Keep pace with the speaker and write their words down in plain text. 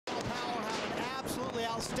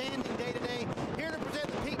outstanding day today. Here to present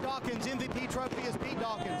the Pete Dawkins MVP trophy is Pete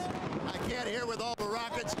Dawkins. I can't hear with all the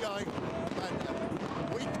rockets going,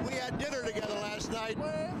 but we had dinner together last night,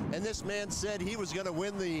 and this man said he was going to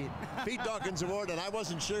win the Pete Dawkins Award, and I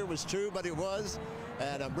wasn't sure it was true, but it was,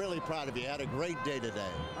 and I'm really proud of you. Had a great day today.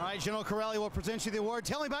 All right, General Corelli will present you the award.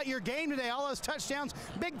 Tell me about your game today, all those touchdowns.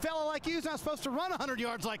 Big fella like you is not supposed to run 100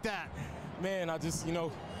 yards like that. Man, I just,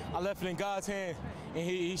 I left it in God's hand, and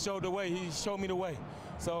he showed the way. He showed me the way.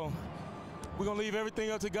 So we're going to leave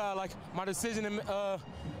everything up to God. Like my decision in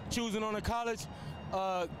choosing on a college,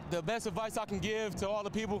 the best advice I can give to all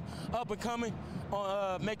the people up and coming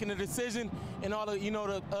on making a decision, and all the,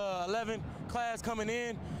 the 11 class coming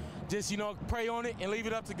in, just, pray on it and leave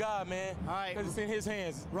it up to God, man. All right. Because it's in his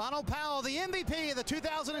hands. Ronald Powell, the MVP of the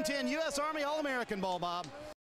 2010 U.S. Army All-American Bowl, Bob.